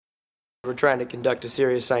We're trying to conduct a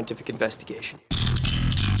serious scientific investigation.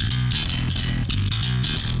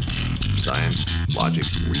 Science, logic,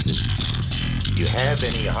 reason. Do you have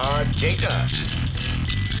any hard data?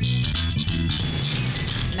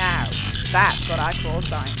 Now, that's what I call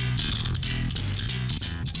science.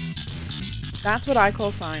 That's What I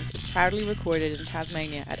Call Science is proudly recorded in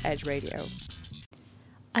Tasmania at Edge Radio.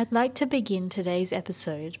 I'd like to begin today's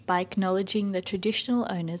episode by acknowledging the traditional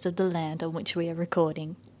owners of the land on which we are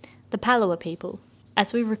recording, the Palawa people,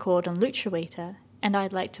 as we record on Lutruwita, and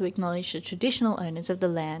I'd like to acknowledge the traditional owners of the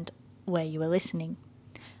land where you are listening.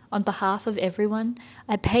 On behalf of everyone,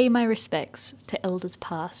 I pay my respects to elders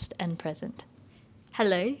past and present.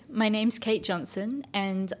 Hello, my name's Kate Johnson,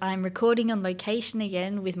 and I'm recording on location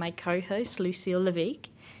again with my co-host Lucille Levique.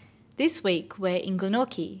 This week we're in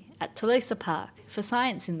Glenorchy at Tolosa Park for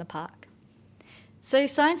Science in the Park. So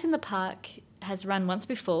Science in the Park has run once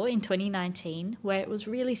before in 2019 where it was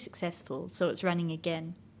really successful, so it's running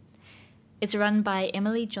again. It's run by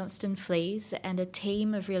Emily Johnston Flees and a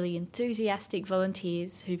team of really enthusiastic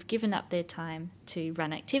volunteers who've given up their time to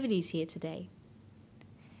run activities here today.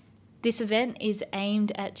 This event is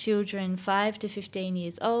aimed at children 5 to 15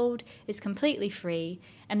 years old, is completely free,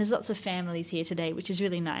 and there's lots of families here today, which is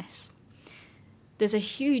really nice. There's a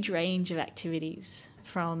huge range of activities,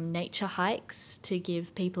 from nature hikes to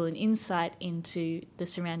give people an insight into the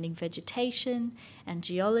surrounding vegetation and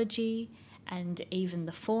geology and even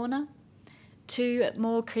the fauna, to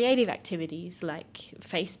more creative activities like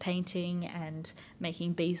face painting and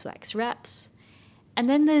making beeswax wraps. And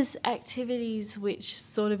then there's activities which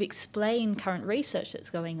sort of explain current research that's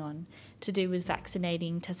going on to do with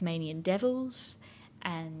vaccinating Tasmanian devils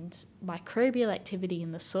and microbial activity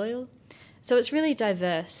in the soil. So it's really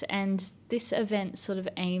diverse, and this event sort of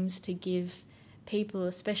aims to give people,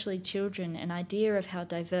 especially children, an idea of how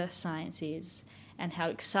diverse science is and how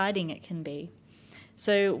exciting it can be.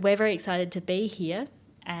 So we're very excited to be here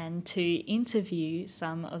and to interview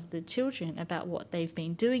some of the children about what they've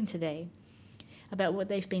been doing today, about what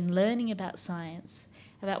they've been learning about science,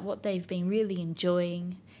 about what they've been really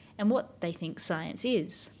enjoying, and what they think science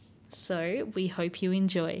is. So we hope you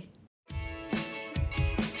enjoy.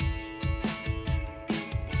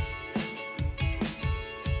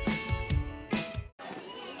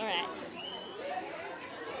 All right.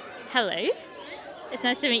 Hello. It's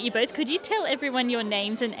nice to meet you both. Could you tell everyone your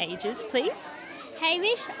names and ages, please?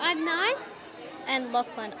 Hamish, I'm 9. And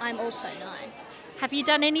Lachlan, I'm also 9. Have you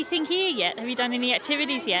done anything here yet? Have you done any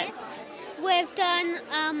activities yet? We've done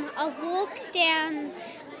a walk down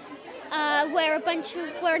where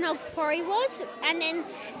an old quarry was, and then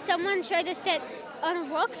someone showed us that on a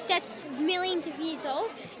rock that's millions of years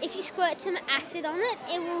old, if you squirt some acid on it,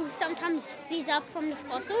 it will sometimes fizz up from the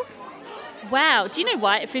fossil. Wow, do you know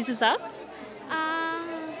why it fizzes up?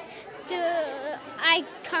 I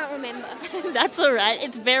can't remember. That's all right,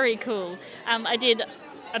 it's very cool. I did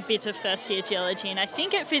a bit of first year geology, and I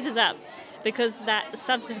think it fizzes up because that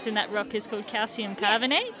substance in that rock is called calcium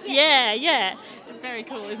carbonate. Yeah. It's very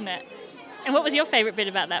cool, isn't it? And what was your favourite bit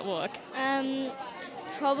about that walk?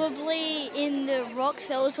 Probably in the rocks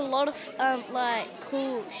there was a lot of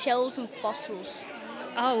cool shells and fossils.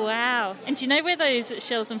 Oh wow. And do you know where those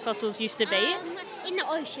shells and fossils used to be? In the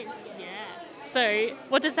ocean. Yeah. So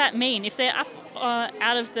what does that mean? If they're up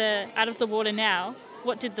out of the water now,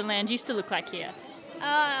 what did the land used to look like here?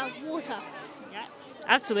 Water. Yeah,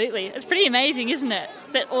 absolutely. It's pretty amazing, isn't it,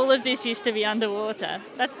 that all of this used to be underwater?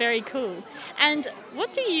 That's very cool. And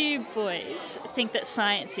what do you boys think that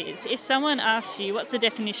science is? If someone asks you what's the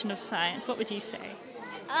definition of science, what would you say?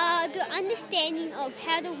 The understanding of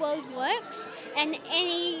how the world works and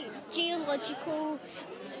any geological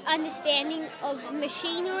understanding of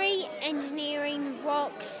machinery, engineering,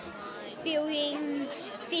 rocks, building,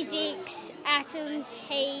 physics, atoms,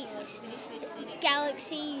 heat,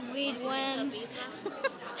 galaxies, weird worms.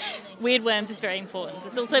 Weird worms is very important.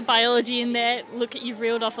 There's also biology in there. Look, you've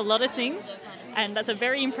reeled off a lot of things, and that's a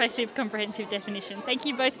very impressive, comprehensive definition. Thank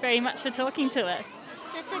you both very much for talking to us.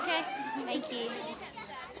 That's okay. Thank you.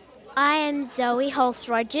 I am Zoe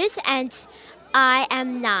Holst-Rogers, and I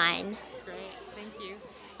am 9. Great, thank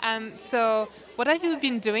you. So what have you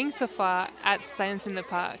been doing so far at Science in the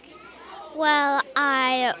Park? Well,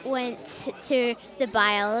 I went to the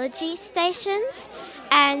biology stations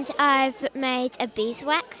and I've made a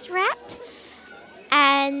beeswax wrap,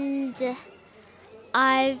 and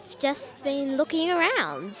I've just been looking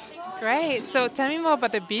around. Great. So tell me more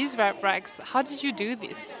about the beeswax wraps. How did you do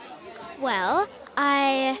this? Well,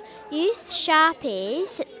 I used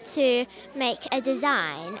Sharpies to make a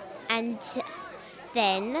design, and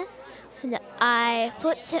then I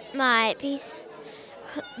put my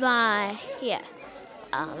put my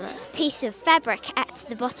piece of fabric at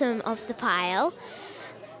the bottom of the pile,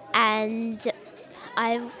 and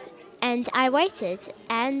I waited,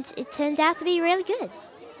 and it turned out to be really good.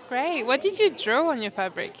 Great. What did you draw on your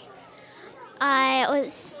fabric? I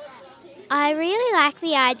really like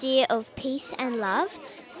the idea of peace and love,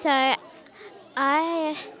 so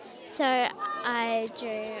I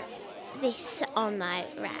drew this on my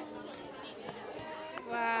wrap.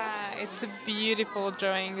 Wow, it's a beautiful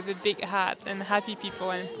drawing with a big heart and happy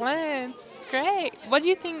people and plants. Great. What do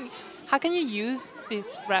you think? How can you use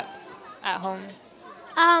these wraps at home?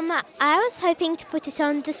 I was hoping to put it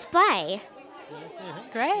on display.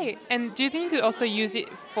 Great. And do you think you could also use it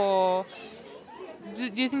for...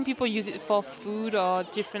 Do you think people use it for food or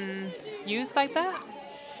different use like that?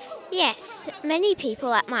 Yes, many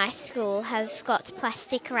people at my school have got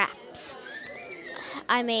plastic wraps.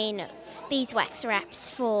 I mean, beeswax wraps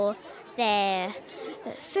for their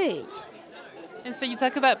food. And so you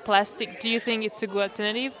talk about plastic. Do you think it's a good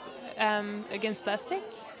alternative against plastic?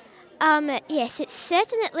 Yes, it's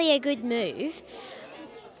certainly a good move.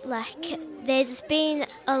 Like, there's been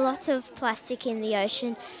a lot of plastic in the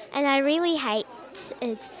ocean, and I really hate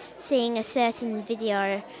seeing a certain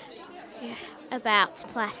video about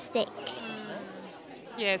plastic.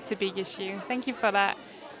 Yeah, it's a big issue. Thank you for that.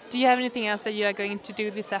 Do you have anything else that you are going to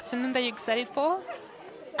do this afternoon that you're excited for?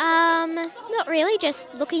 Not really,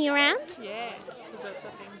 just looking around. Yeah, there's lots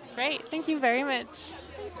of things. Great, thank you very much.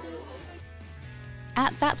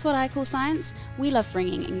 At That's What I Call Science, we love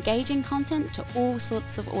bringing engaging content to all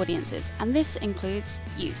sorts of audiences, and this includes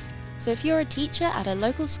youth. So if you're a teacher at a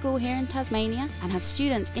local school here in Tasmania and have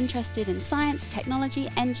students interested in science, technology,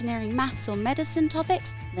 engineering, maths or medicine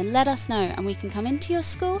topics, then let us know and we can come into your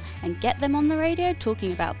school and get them on the radio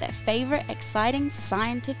talking about their favourite exciting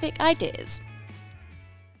scientific ideas.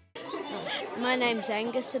 My name's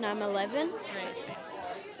Angus and I'm 11.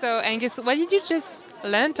 So Angus, what did you just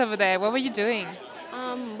learn over there? What were you doing?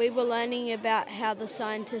 We were learning about how the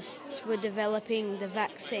scientists were developing the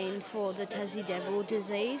vaccine for the Tassie Devil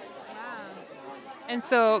disease. And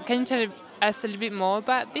so, can you tell us a little bit more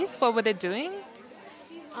about this? What were they doing?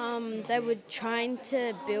 They were trying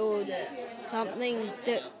to build something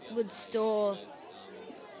that would store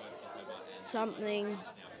something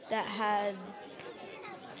that had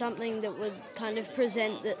something that would kind of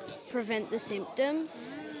prevent the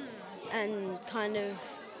symptoms and kind of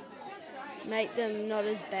make them not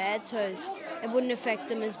as bad, so it wouldn't affect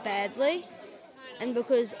them as badly. And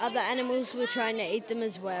because other animals were trying to eat them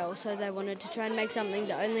as well, so they wanted to try and make something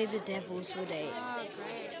that only the devils would eat. Oh,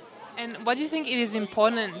 great. And why do you think it is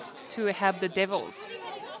important to have the devils?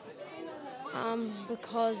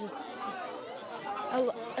 Because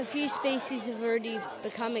a few species have already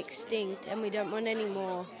become extinct and we don't want any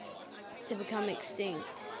more to become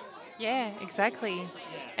extinct. Yeah, exactly.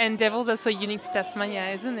 And devils are so unique to Tasmania,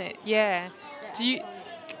 isn't it? Yeah. Do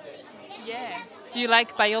you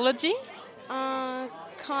like biology?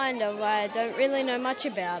 Kind of. I don't really know much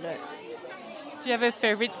about it. Do you have a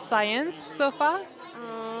favourite science so far?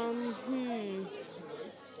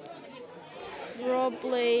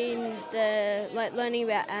 Probably learning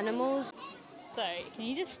about animals. So, can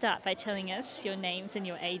you just start by telling us your names and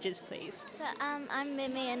your ages, please? So, I'm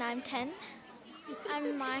Mimi and I'm 10.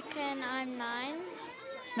 I'm Micah and I'm 9.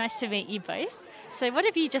 It's nice to meet you both. So, what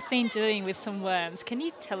have you just been doing with some worms? Can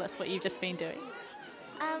you tell us what you've just been doing?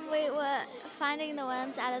 We were finding the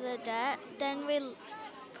worms out of the dirt. Then we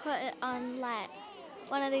put it on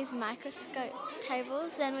one of these microscope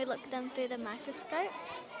tables. Then we look them through the microscope.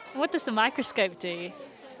 What does the microscope do?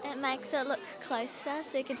 It makes it look closer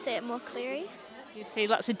so you can see it more clearly. You see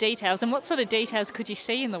lots of details. And what sort of details could you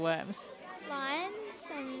see in the worms? Lines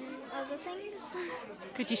and other things.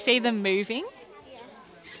 Could you see them moving? Yes.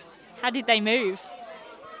 How did they move?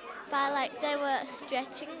 By they were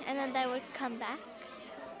stretching and then they would come back.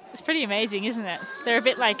 It's pretty amazing, isn't it? They're a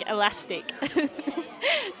bit like elastic.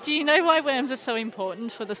 Do you know why worms are so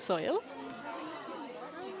important for the soil?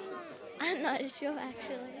 I'm not sure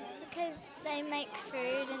actually. Because they make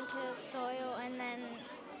food into soil and then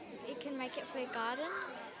you can make it for your garden.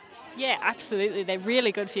 Yeah, absolutely. They're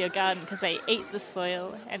really good for your garden because they eat the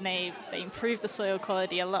soil and they improve the soil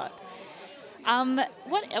quality a lot.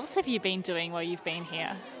 What else have you been doing while you've been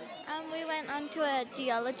here? We went on to a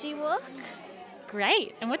geology walk.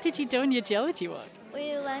 Great. And what did you do on your geology walk?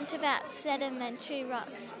 We learnt about sedimentary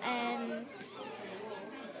rocks and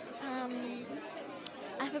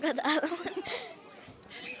I forgot the other one.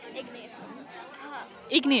 Igneous ones.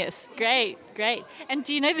 Igneous. Great. And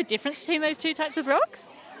do you know the difference between those two types of rocks?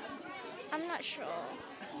 I'm not sure.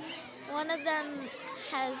 One of them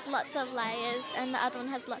has lots of layers and the other one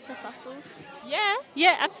has lots of fossils.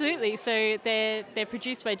 Yeah, absolutely. So they're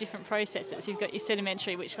produced by different processes. You've got your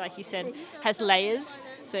sedimentary, which, like you said, has layers.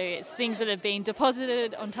 So it's things that have been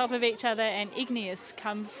deposited on top of each other, and igneous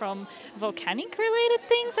come from volcanic-related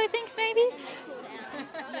things, I think, maybe.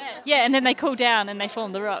 Yeah, and then they cool down and they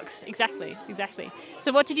form the rocks. Exactly.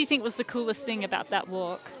 So what did you think was the coolest thing about that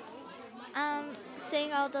walk?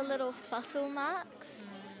 Seeing all the little fossil marks.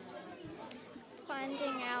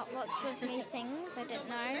 Finding out lots of new things I didn't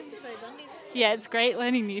know. Yeah, it's great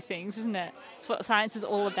learning new things, isn't it? It's what science is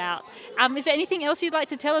all about. Is there anything else you'd like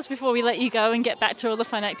to tell us before we let you go and get back to all the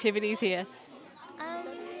fun activities here?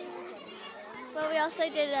 Well, we also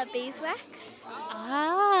did a beeswax.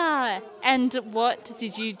 And what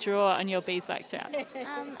did you draw on your beeswax route?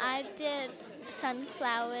 I did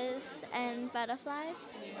sunflowers and butterflies.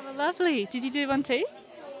 Oh, lovely. Did you do one too?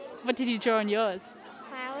 What did you draw on yours?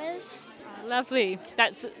 Flowers. Oh, lovely.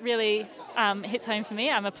 That's really hits home for me.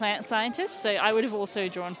 I'm a plant scientist, so I would have also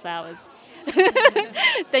drawn flowers.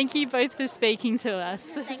 Thank you both for speaking to us.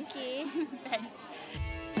 Thank you. Thanks.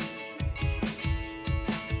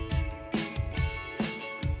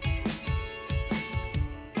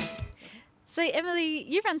 So, Emily,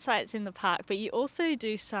 you run Science in the Park, but you also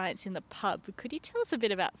do Science in the Pub. Could you tell us a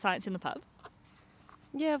bit about Science in the Pub?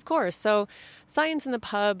 Yeah, of course. So Science in the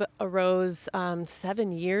Pub arose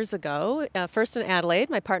 7 years ago, first in Adelaide.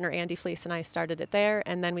 My partner Andy Fleece and I started it there,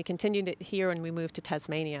 and then we continued it here when we moved to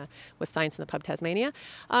Tasmania with Science in the Pub Tasmania.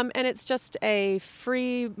 And it's just a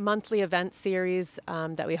free monthly event series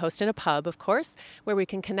that we host in a pub, of course, where we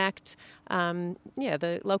can connect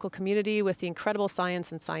the local community with the incredible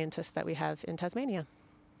science and scientists that we have in Tasmania.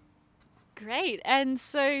 Great. And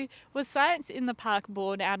so was Science in the Park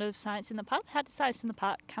born out of Science in the Pub? How did Science in the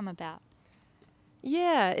Park come about?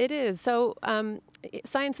 Yeah, it is. So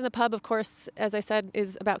Science in the Pub, of course, as I said,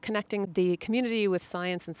 is about connecting the community with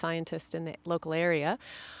science and scientists in the local area.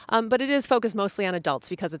 But it is focused mostly on adults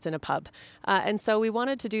because it's in a pub. And so we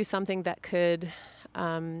wanted to do something that could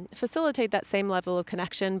facilitate that same level of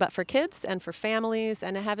connection, but for kids and for families,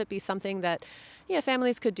 and have it be something that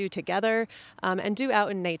families could do together and do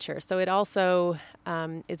out in nature. So it also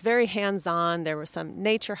it's very hands-on. There were some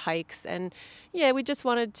nature hikes, and we just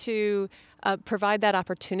wanted to provide that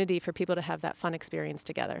opportunity for people to have that fun experience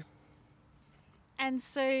together. And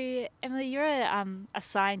so, Emily, you're a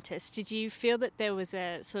scientist. Did you feel that there was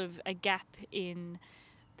a sort of a gap in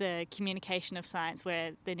the communication of science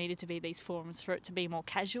where there needed to be these forums for it to be more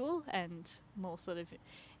casual and more sort of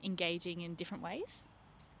engaging in different ways?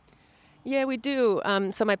 Yeah, we do.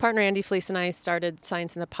 So my partner Andy Fleece and I started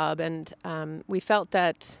Science in the Pub, and we felt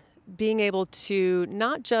that being able to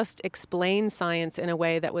not just explain science in a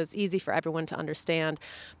way that was easy for everyone to understand,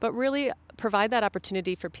 but really provide that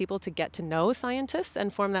opportunity for people to get to know scientists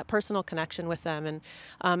and form that personal connection with them,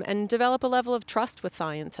 and develop a level of trust with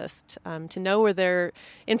scientists, to know where their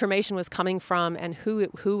information was coming from and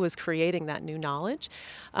who was creating that new knowledge.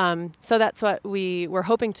 So that's what we were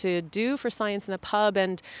hoping to do for Science in the Pub,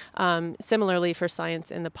 and similarly for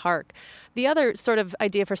Science in the Park. The other sort of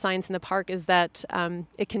idea for Science in the Park is that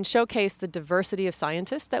it can showcase the diversity of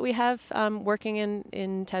scientists that we have working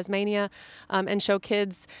in Tasmania, and show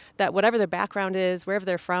kids that whatever their background is, wherever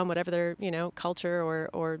they're from, whatever their culture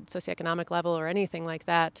or socioeconomic level or anything like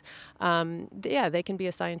that, they can be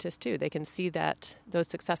a scientist too. They can see those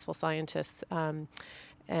successful scientists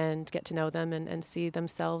and get to know them and see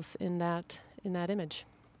themselves in that image.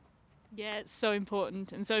 Yeah, it's so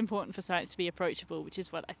important, and so important for science to be approachable, which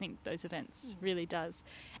is what I think those events really does.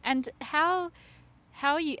 And how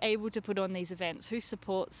are you able to put on these events? Who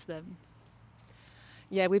supports them?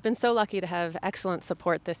 Yeah, we've been so lucky to have excellent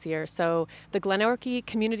support this year. So the Glenorchy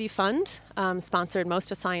Community Fund sponsored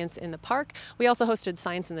most of Science in the Park. We also hosted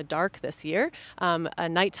Science in the Dark this year, a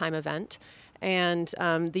nighttime event. And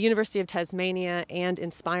the University of Tasmania and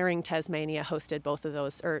Inspiring Tasmania sponsored both of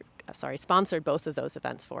those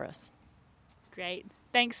events for us. Great.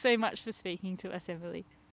 Thanks so much for speaking to us, Emily.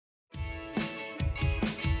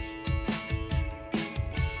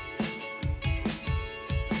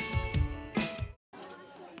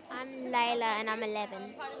 I'm Layla and I'm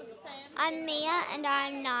 11. I'm Mia and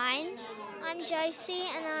I'm 9. I'm Josie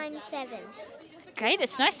and I'm 7. Great,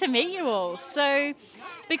 it's nice to meet you all. So,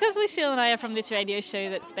 because Lucille and I are from this radio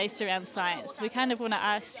show that's based around science, we kind of want to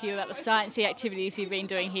ask you about the sciencey activities you've been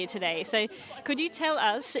doing here today. So, could you tell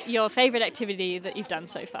us your favourite activity that you've done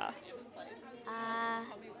so far?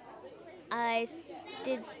 I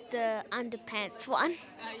did the underpants one.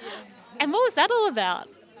 And what was that all about?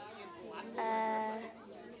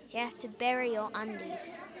 You have to bury your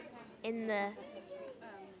undies in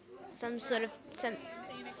some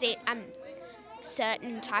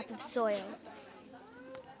certain type of soil.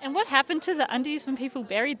 And what happened to the undies when people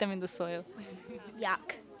buried them in the soil?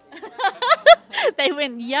 Yuck. They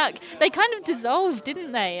went yuck. They kind of dissolved,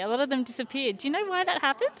 didn't they? A lot of them disappeared. Do you know why that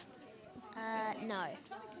happened? No.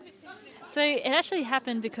 So it actually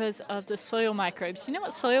happened because of the soil microbes. Do you know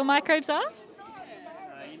what soil microbes are?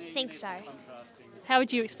 Think so. How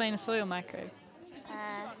would you explain a soil microbe?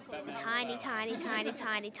 Tiny things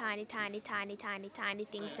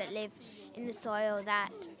that live in the soil that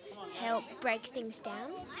help break things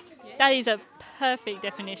down. That is a perfect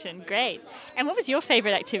definition. Great. And what was your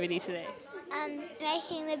favourite activity today?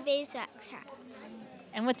 Making the beeswax wraps.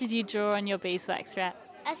 And what did you draw on your beeswax wrap?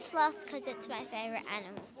 A sloth because it's my favourite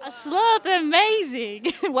animal. A sloth,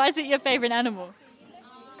 amazing! Why is it your favourite animal?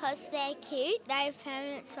 Because they're cute, they have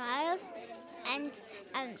permanent smiles, and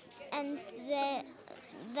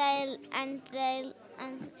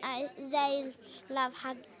they love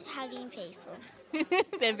hugging people.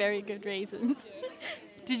 They're very good reasons.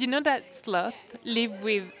 Did you know that sloths live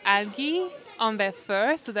with algae on their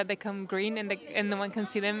fur so that they come green and no one can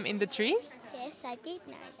see them in the trees? Yes, I did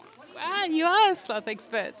know that. Wow, you are a sloth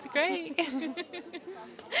expert. Great.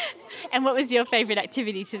 And what was your favourite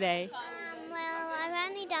activity today? Well, I've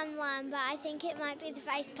only done one, but I think it might be the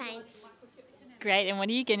face paints. Great, and what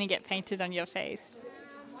are you going to get painted on your face?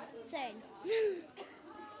 Soon.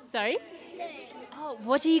 Sorry? Soon. Oh,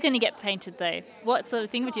 what are you going to get painted though? What sort of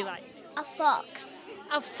thing would you like? A fox.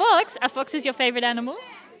 A fox? A fox is your favourite animal?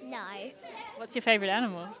 No. What's your favourite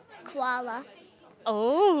animal? Koala.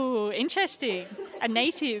 Oh, interesting. A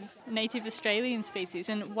native Australian species.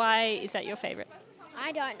 And why is that your favourite?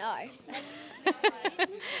 I don't know.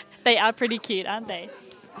 They are pretty cute, aren't they?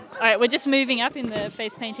 All right, we're just moving up in the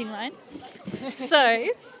face painting line. So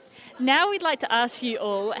now we'd like to ask you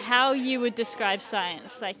all how you would describe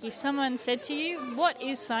science. Like if someone said to you, what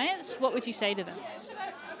is science? What would you say to them?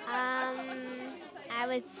 I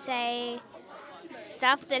would say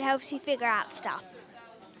stuff that helps you figure out stuff.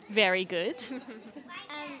 Very good.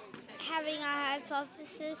 Having a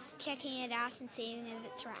hypothesis, checking it out and seeing if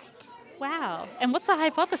it's right. Wow. And what's a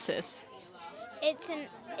hypothesis? It's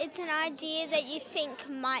an idea that you think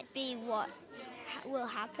might be what will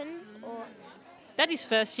happen, or That is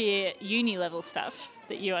first year uni level stuff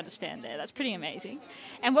that you understand there. That's pretty amazing.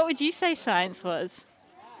 And what would you say science was?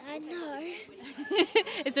 I know.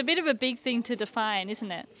 It's a bit of a big thing to define,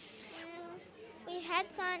 isn't it? We've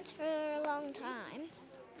had science for a long time.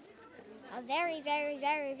 A very, very,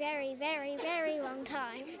 very, very, very, very long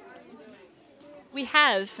time. We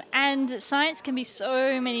have, and science can be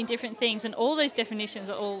so many different things, and all those definitions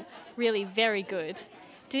are all really very good.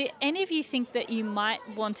 Do any of you think that you might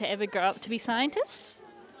want to ever grow up to be scientists?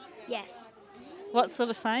 Yes. What sort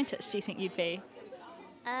of scientist do you think you'd be?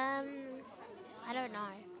 I don't know.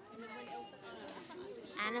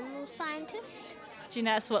 Animal scientist? Do you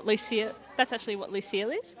know that's actually what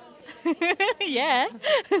Lucille is? Yeah.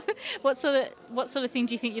 What sort of thing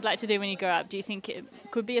do you think you'd like to do when you grow up? Do you think it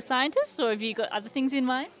could be a scientist, or have you got other things in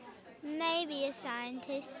mind? Maybe a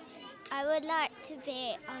scientist. I would like to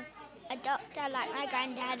be a doctor like my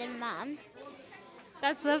granddad and mum.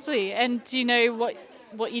 That's lovely. And do you know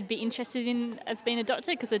what you'd be interested in as being a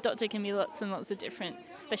doctor? Because a doctor can be lots and lots of different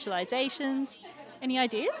specialisations. Any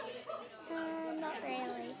ideas? Not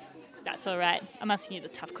really. That's all right. I'm asking you the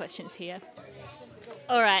tough questions here.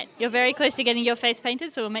 All right, you're very close to getting your face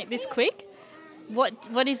painted, so we'll make this quick.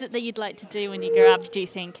 What is it that you'd like to do when you grow up, do you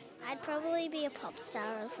think? I'd probably be a pop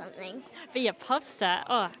star or something. Be a pop star?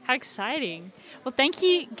 Oh, how exciting. Well, thank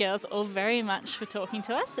you, girls, all very much for talking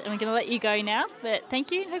to us, and we're going to let you go now. But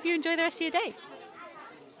thank you, and hope you enjoy the rest of your day.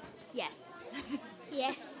 Yes.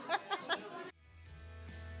 Yes.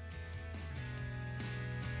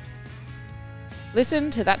 Listen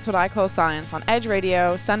to That's What I Call Science on Edge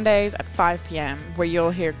Radio, Sundays at 5 p.m, where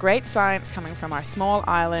you'll hear great science coming from our small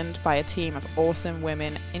island by a team of awesome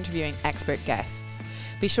women interviewing expert guests.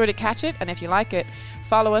 Be sure to catch it, and if you like it,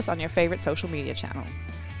 follow us on your favourite social media channel.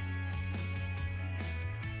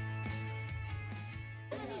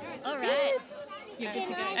 All right.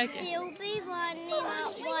 Can I still be winding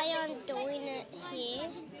up why I'm doing it here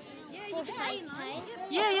for face paint?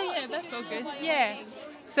 Yeah, that's all good. Yeah.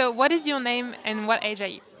 So what is your name and what age are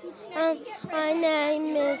you? My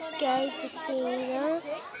name is Gay Decina.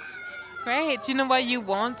 Great. Do you know what you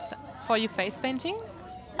want for your face painting?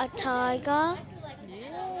 A tiger.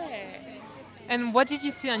 Yeah. And what did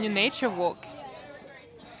you see on your nature walk?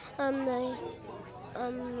 I'm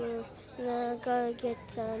gonna go get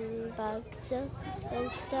some bugs and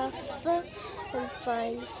stuff and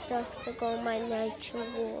find stuff to go on my nature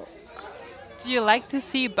walk. Do you like to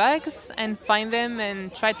see bugs and find them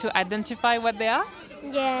and try to identify what they are?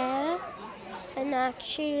 Yeah, and I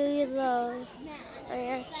actually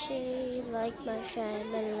like my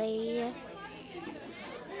family,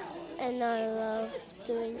 and I love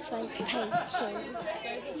doing face painting.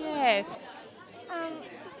 Yeah.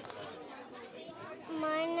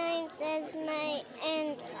 My name's Esme,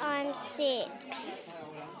 and I'm 6.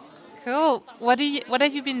 Cool. What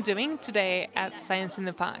have you been doing today at Science in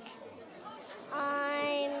the Park?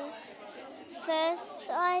 First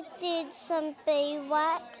I did some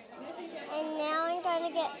beeswax, and now I'm going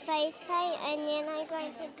to get face paint, and then I'm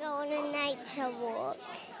going to go on a nature walk.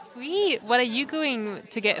 Sweet. What are you going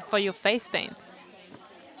to get for your face paint?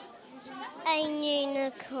 A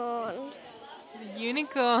unicorn. A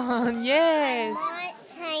unicorn, yes. I might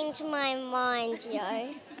change my mind,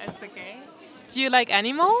 yo. That's okay. Do you like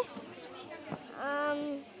animals?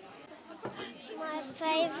 My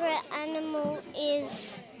favorite animal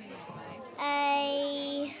is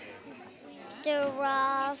a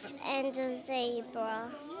giraffe and a zebra.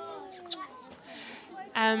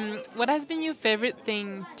 What has been your favorite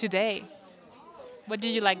thing today? What did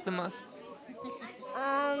you like the most?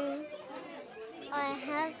 I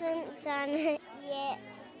haven't done it yet,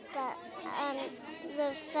 but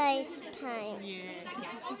the face paint.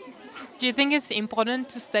 Do you think it's important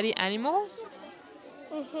to study animals?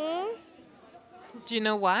 Do you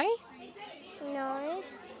know why? No.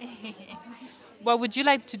 What would you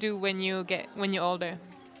like to do when you're older?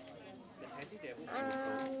 I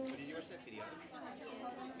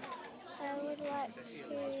would like to.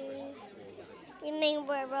 You mean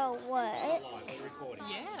where I'll work?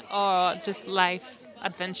 Yeah. Or just life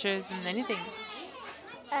adventures and anything?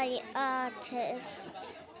 An artist.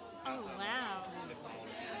 Oh, wow.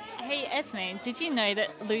 Hey, Esme, did you know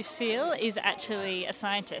that Lucille is actually a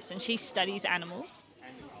scientist and she studies animals?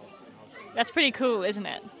 That's pretty cool, isn't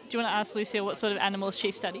it? Do you want to ask Lucille what sort of animals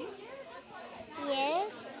she studies?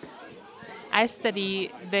 Yes. I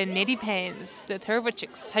study the nedipans, the turbo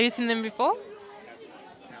chicks. Have you seen them before?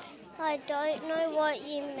 I don't know what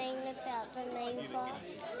you mean about the neighbour.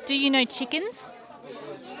 Do you know chickens?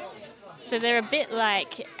 So they're a bit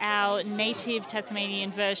like our native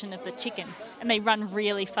Tasmanian version of the chicken. And they run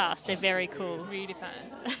really fast. They're very cool. Really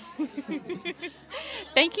fast.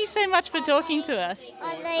 Thank you so much for talking to us.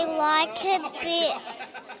 Are they like a bit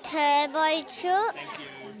turbo truck?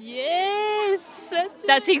 Yes,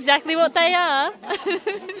 that's exactly what they are.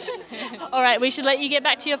 All right, we should let you get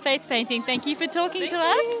back to your face painting. Thank you for talking to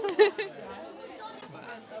us.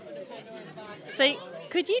 So,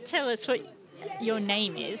 could you tell us what your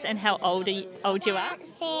name is and how old you are? 3.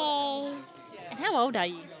 And how old are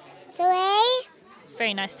you? 3. It's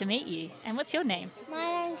very nice to meet you. And what's your name?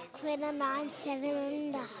 My name's Quinn and I'm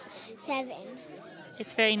 7.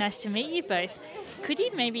 It's very nice to meet you both. Could you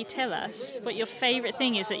maybe tell us what your favourite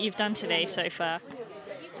thing is that you've done today so far?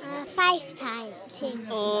 Face painting.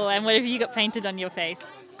 Oh, and what have you got painted on your face?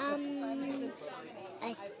 A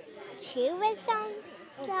tuba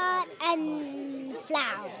sunset and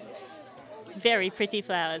flowers. Very pretty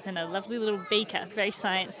flowers and a lovely little beaker, very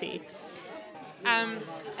sciencey.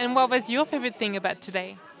 And what was your favourite thing about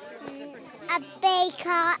today? A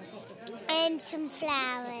beaker and some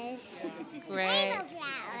flowers. Great.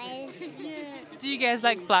 Flowers. Do you guys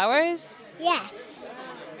like flowers? Yes.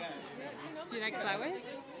 Do you like flowers?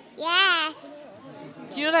 Yes.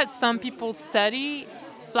 Do you know that some people study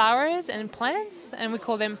flowers and plants and we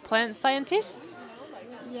call them plant scientists?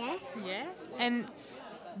 Yes. Yeah. And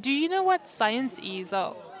do you know what science is,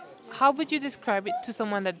 or how would you describe it to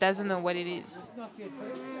someone that doesn't know what it is?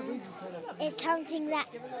 It's something that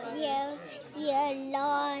you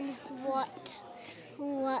learn what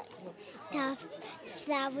stuff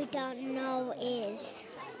that we don't know is.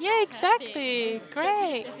 Yeah, exactly.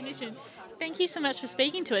 Great. Definition. Thank you so much for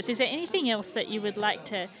speaking to us. Is there anything else that you would like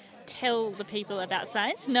to tell the people about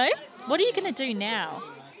science? No? What are you going to do now?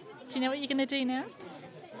 Do you know what you're going to do now?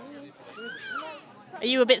 Are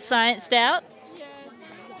you a bit scienced out?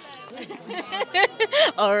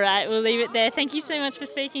 All right, we'll leave it there. Thank you so much for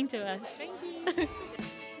speaking to us. Thank you.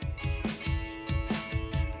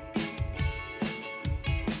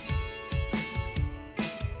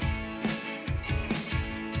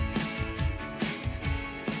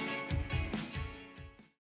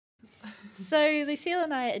 So Lucille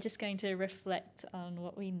and I are just going to reflect on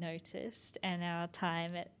what we noticed and our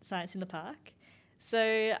time at Science in the Park. So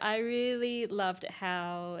I really loved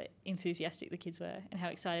how enthusiastic the kids were and how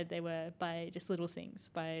excited they were by just little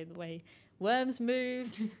things, by the way worms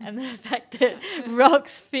move, and the fact that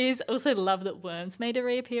rocks fizz. I also love that worms made a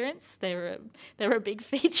reappearance. They were a big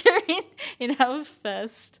feature in our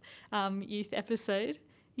first youth episode.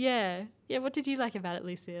 Yeah. What did you like about it,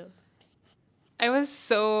 Lucille? It was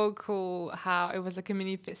so cool how it was like a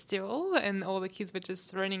mini festival and all the kids were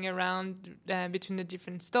just running around between the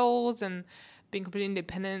different stalls and being completely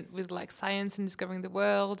independent with like science and discovering the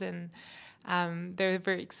world, and they were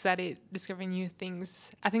very excited discovering new things.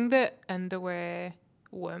 I think the underwear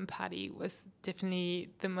worm party was definitely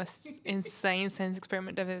the most insane science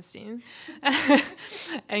experiment I've ever seen.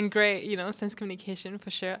 And great, science communication for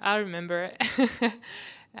sure. I remember it.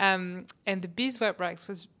 And the beeswax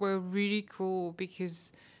racks were really cool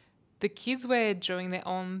because the kids were drawing their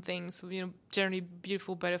own things, generally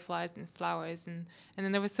beautiful butterflies and flowers, and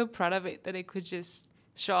then they were so proud of it that they could just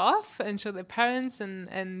show off and show their parents and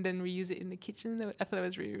then reuse it in the kitchen. I thought it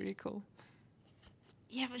was really, really cool.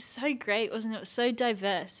 Yeah, it was so great, wasn't it? It was so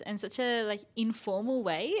diverse and such a informal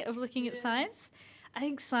way of looking at science. I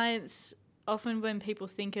think science, often when people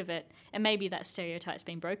think of it, and maybe that stereotype's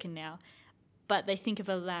been broken now, but they think of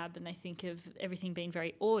a lab and they think of everything being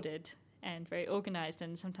very ordered and very organised,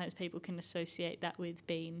 and sometimes people can associate that with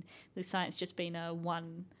science just being a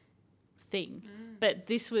one thing. But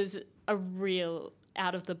this was a real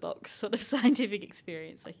out-of-the-box sort of scientific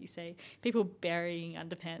experience, like you say. People burying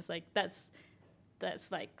underpants, that's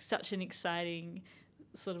such an exciting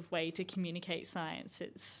sort of way to communicate science.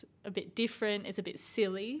 It's a bit different, it's a bit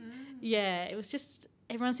silly. Yeah, it was just,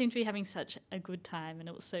 everyone seemed to be having such a good time, and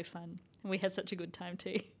it was so fun. And we had such a good time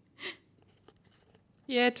too.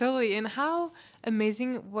 Yeah, totally. And how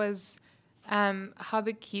amazing was how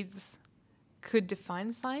the kids could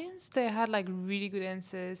define science. They had really good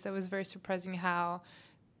answers. It was very surprising how,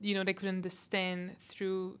 they could understand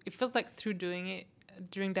through doing it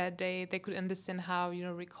during that day. They could understand how,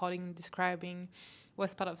 recording and describing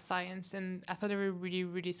was part of science. And I thought they were really,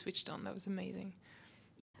 really switched on. That was amazing.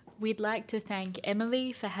 We'd like to thank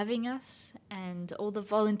Emily for having us and all the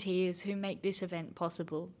volunteers who make this event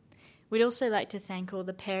possible. We'd also like to thank all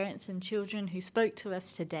the parents and children who spoke to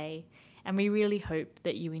us today, and we really hope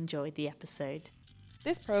that you enjoyed the episode.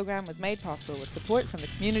 This programme was made possible with support from the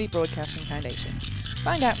Community Broadcasting Foundation.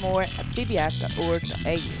 Find out more at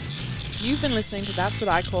cbf.org.au. You've been listening to That's What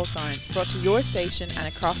I Call Science, brought to your station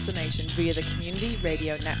and across the nation via the Community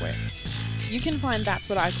Radio Network. You can find That's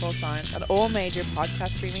What I Call Science on all major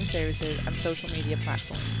podcast streaming services and social media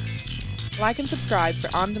platforms. Like and subscribe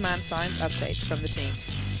for on-demand science updates from the team.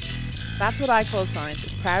 That's What I Call Science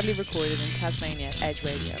is proudly recorded in Tasmania at Edge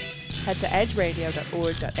Radio. Head to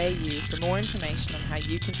edgeradio.org.au for more information on how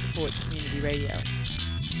you can support community radio.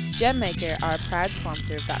 GemMaker are a proud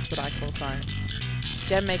sponsor of That's What I Call Science.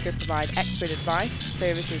 GemMaker provide expert advice,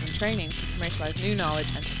 services and training to commercialise new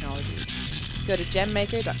knowledge and technologies. Go to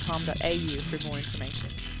gemmaker.com.au for more information.